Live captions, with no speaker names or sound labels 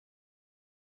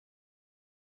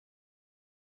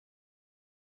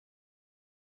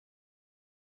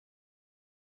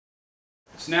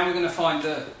So now we're going to find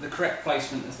the correct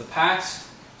placement of the pads.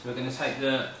 So we're going to take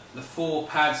the 4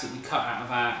 pads that we cut out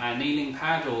of our kneeling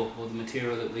pad or the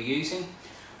material that we're using.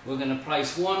 We're going to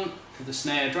place one for the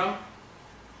snare drum.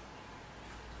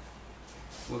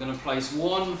 We're going to place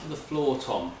one for the floor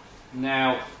tom.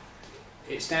 Now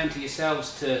it's down to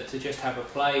yourselves to just have a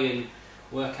play and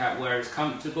work out where it's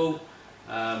comfortable.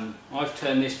 I've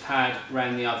turned this pad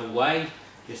round the other way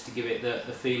just to give it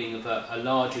the feeling of a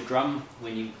larger drum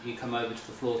when you come over to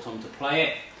the floor tom to play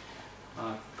it.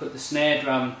 I've put the snare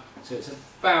drum so it's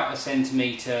about 1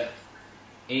 centimetre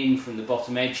in from the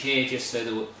bottom edge here, just so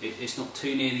that it's not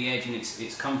too near the edge and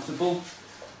it's comfortable.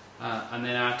 And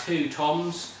then our 2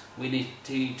 toms, we need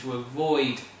to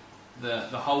avoid the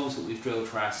holes that we've drilled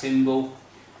for our cymbal.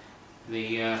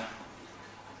 The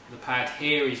pad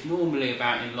here is normally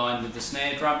about in line with the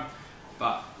snare drum,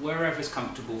 but wherever's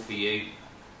comfortable for you.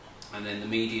 And then the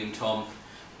medium tom,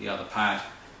 the other pad,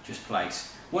 just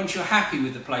place. Once you're happy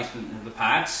with the placement of the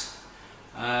pads,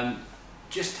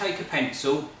 just take a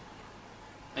pencil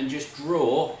and just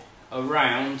draw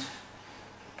around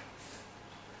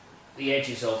the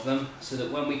edges of them, so that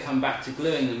when we come back to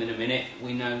gluing them in a minute,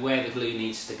 we know where the glue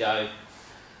needs to go.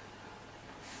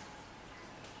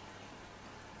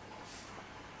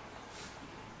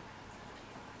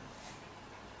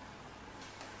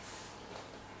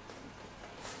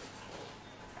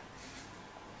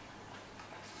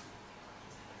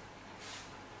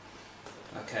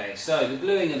 Okay, so the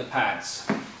gluing of the pads.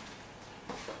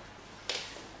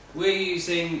 We're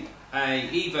using a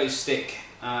EvoStick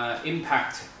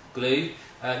impact glue.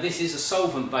 This is a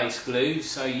solvent-based glue,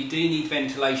 so you do need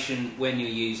ventilation when you're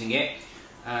using it.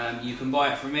 You can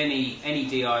buy it from any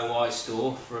DIY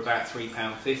store for about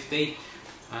 £3.50.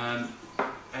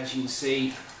 As you can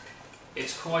see,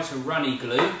 it's quite a runny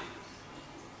glue.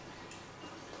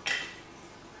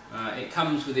 It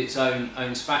comes with its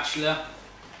own spatula.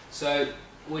 So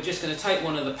we're just going to take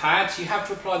one of the pads. You have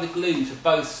to apply the glue to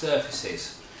both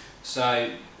surfaces.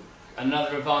 So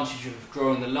another advantage of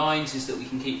drawing the lines is that we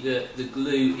can keep the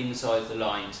glue inside the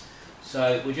lines.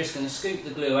 So we're just going to scoop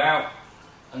the glue out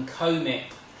and comb it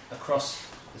across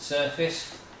the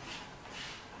surface.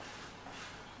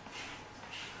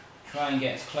 Try and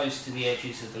get as close to the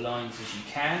edges of the lines as you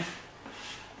can.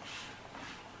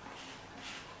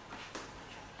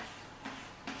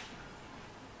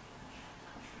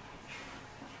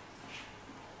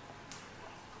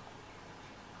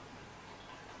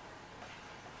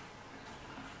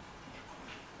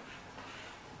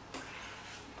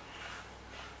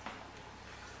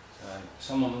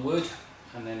 Some on the wood,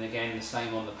 and then again the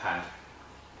same on the pad.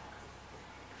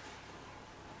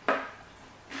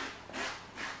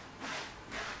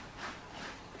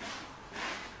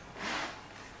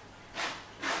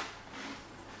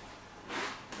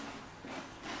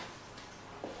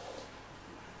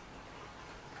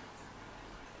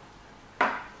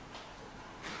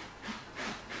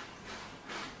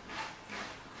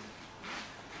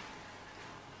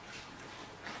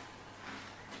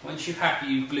 Once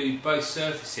you've glued both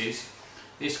surfaces,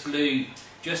 this glue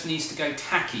just needs to go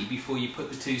tacky before you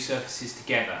put the 2 surfaces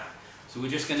together. So we're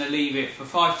just going to leave it for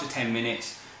 5 to 10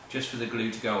 minutes just for the glue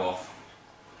to go off.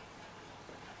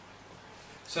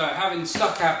 So having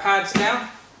stuck our pads down,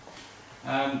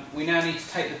 we now need to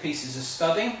take the pieces of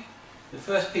studding. The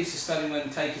first piece of studding we're going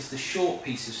to take is the short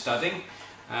piece of studding,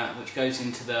 which goes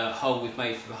into the hole we've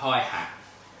made for the hi-hat.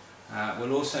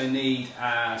 We'll also need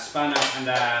our spanner and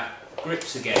our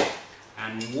grips again,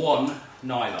 and 1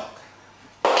 nylock.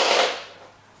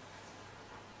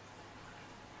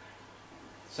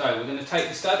 So we're going to take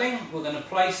the studding, we're going to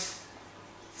place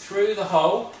through the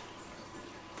hole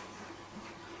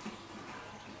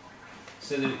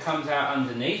so that it comes out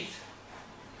underneath.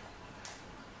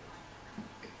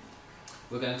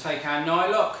 We're going to take our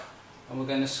nylock and we're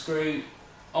going to screw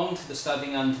onto the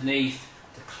studding underneath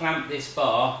to clamp this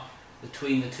bar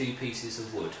between the 2 pieces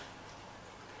of wood.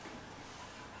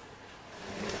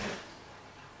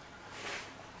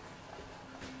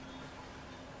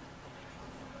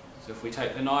 So if we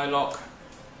take the nylock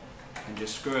and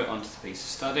just screw it onto the piece of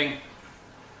studding,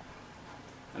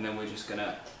 and then we're just going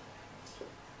to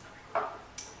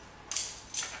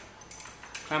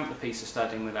clamp the piece of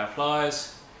studding with our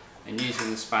pliers, and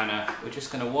using the spanner we're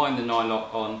just going to wind the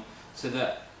nylock on so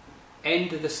that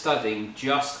end of the studding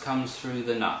just comes through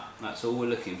the nut. That's all we're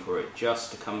looking for, it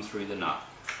just to come through the nut,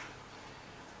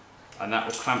 and that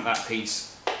will clamp that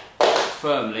piece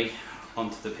firmly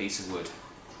onto the piece of wood.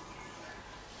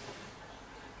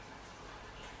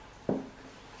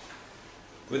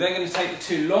 We're then going to take the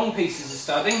 2 long pieces of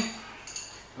studding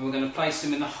and we're going to place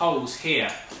them in the holes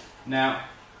here. Now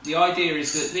the idea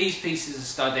is that these pieces of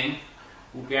studding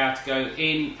will be able to go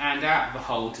in and out of the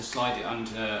hole to slide it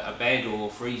under a bed or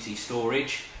for easy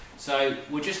storage. So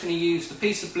we're just going to use the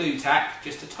piece of blue tack,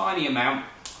 just a tiny amount,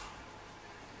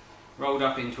 rolled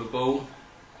up into a ball,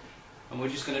 and we're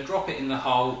just going to drop it in the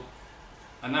hole,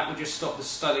 and that will just stop the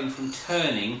studding from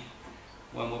turning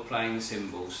when we're playing the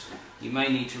cymbals. You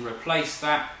may need to replace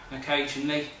that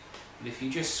occasionally, but if you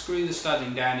just screw the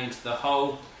studding down into the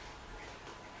hole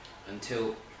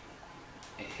until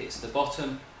it hits the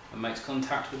bottom and makes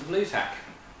contact with the blue tack,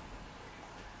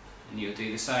 and you'll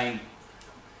do the same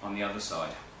on the other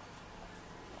side.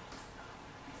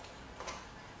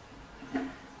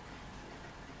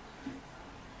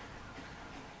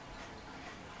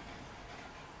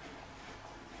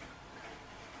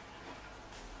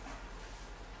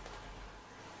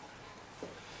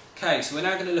 Okay, so we're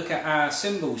now going to look at our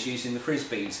cymbals using the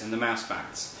frisbees and the mouse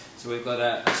mats. So we've got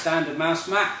a standard mouse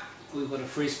mat, we've got a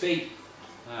frisbee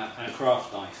and a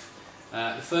craft knife.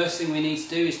 The first thing we need to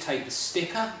do is take the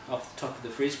sticker off the top of the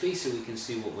frisbee so we can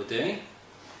see what we're doing.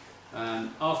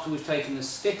 After we've taken the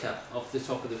sticker off the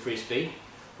top of the frisbee,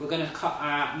 we're going to cut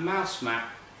our mouse mat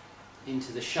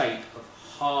into the shape of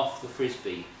half the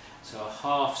frisbee. So a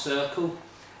half circle.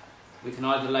 We can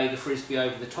either lay the frisbee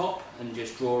over the top and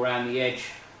just draw around the edge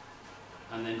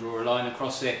and then draw a line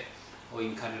across it, or you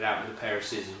can cut it out with a pair of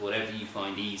scissors, whatever you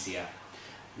find easier.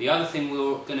 The other thing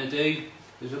we're going to do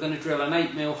is we're going to drill an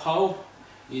 8mm hole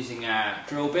using our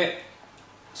drill bit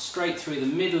straight through the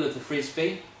middle of the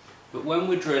frisbee, but when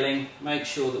we're drilling, make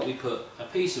sure that we put a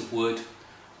piece of wood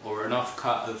or an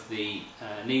offcut of the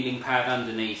kneeling pad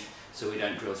underneath so we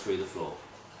don't drill through the floor.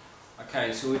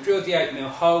 Okay, so we've drilled the 8mm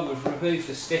hole, we've removed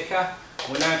the sticker,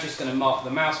 we're now just going to mark the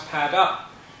mouse pad up.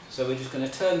 So we're just going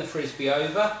to turn the frisbee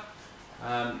over,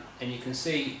 and you can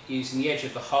see using the edge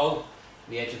of the hole,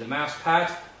 the edge of the mouse pad,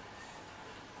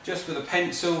 just with a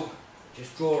pencil,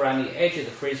 just draw around the edge of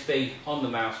the frisbee on the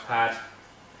mouse pad,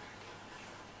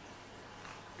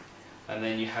 and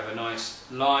then you have a nice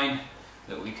line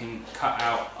that we can cut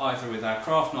out either with our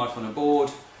craft knife on a board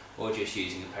or just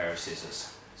using a pair of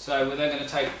scissors. So we're then going to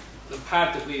take the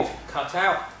pad that we've cut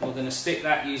out, we're going to stick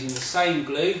that using the same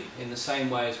glue in the same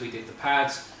way as we did the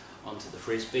pads onto the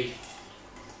frisbee.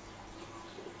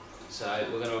 So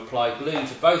we're going to apply glue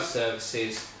to both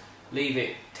surfaces, leave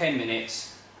it 10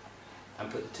 minutes and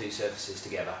put the two surfaces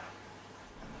together.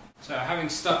 So having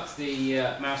stuck the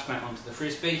mouse mat onto the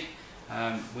frisbee,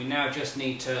 we now just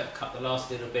need to cut the last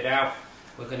little bit out.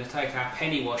 We're going to take our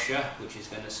penny washer, which is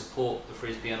going to support the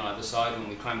frisbee on either side when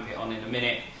we clamp it on in a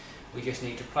minute. We just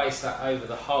need to place that over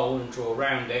the hole and draw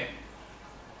around it.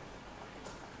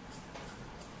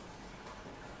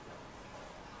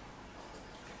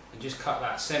 And just cut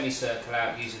that semicircle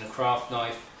out using a craft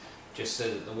knife, just so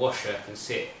that the washer can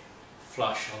sit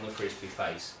flush on the frisbee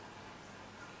face.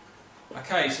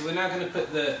 Okay, so we're now going to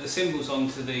put the cymbals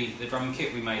onto the drum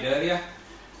kit we made earlier.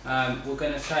 We're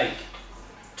going to take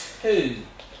two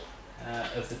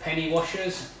of the penny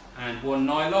washers and one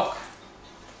nylock.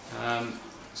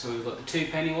 So we've got the two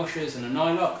penny washers and a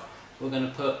nylock. We're going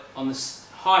to put on the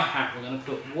hi-hat, we're going to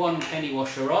put one penny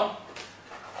washer on.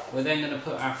 We're then going to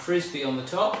put our frisbee on the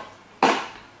top.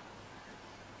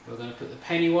 We're going to put the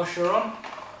penny washer on,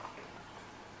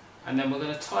 and then we're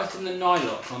going to tighten the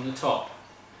nylock on the top.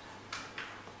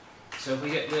 So if we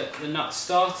get the nut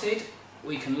started,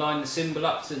 we can line the cymbal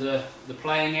up to the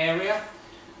playing area,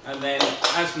 and then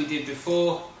as we did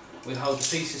before, we hold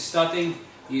the piece of studding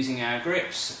using our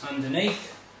grips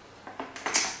underneath.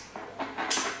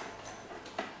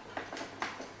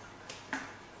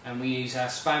 And we use our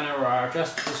spanner or our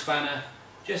adjustable spanner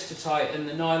just to tighten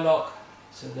the nylock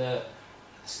so the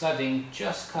studding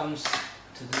just comes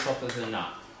to the top of the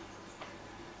nut.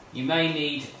 You may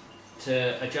need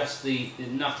to adjust the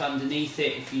nut underneath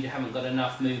it if you haven't got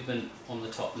enough movement on the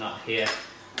top nut here,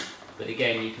 but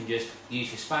again you can just use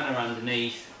your spanner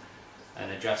underneath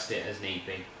and adjust it as need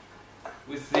be.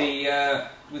 With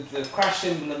the crash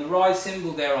cymbal and the ride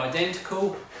cymbal, they're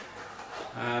identical.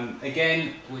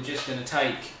 Again, we're just going to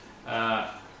take a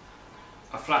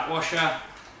flat washer,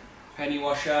 penny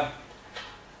washer.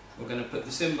 We're going to put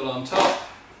the cymbal on top,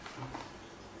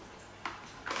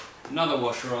 another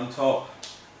washer on top.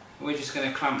 We're just going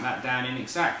to clamp that down in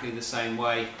exactly the same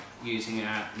way using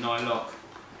our nylock.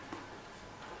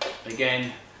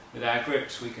 Again, with our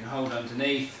grips we can hold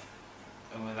underneath,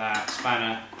 and with our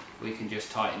spanner we can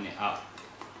just tighten it up.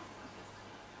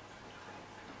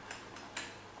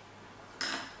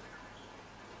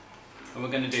 And we're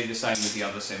going to do the same with the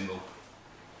other cymbal.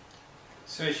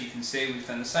 So as you can see, we've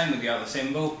done the same with the other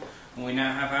cymbal, and we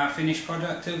now have our finished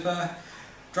product of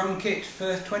drum kit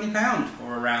for £20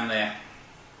 or around there.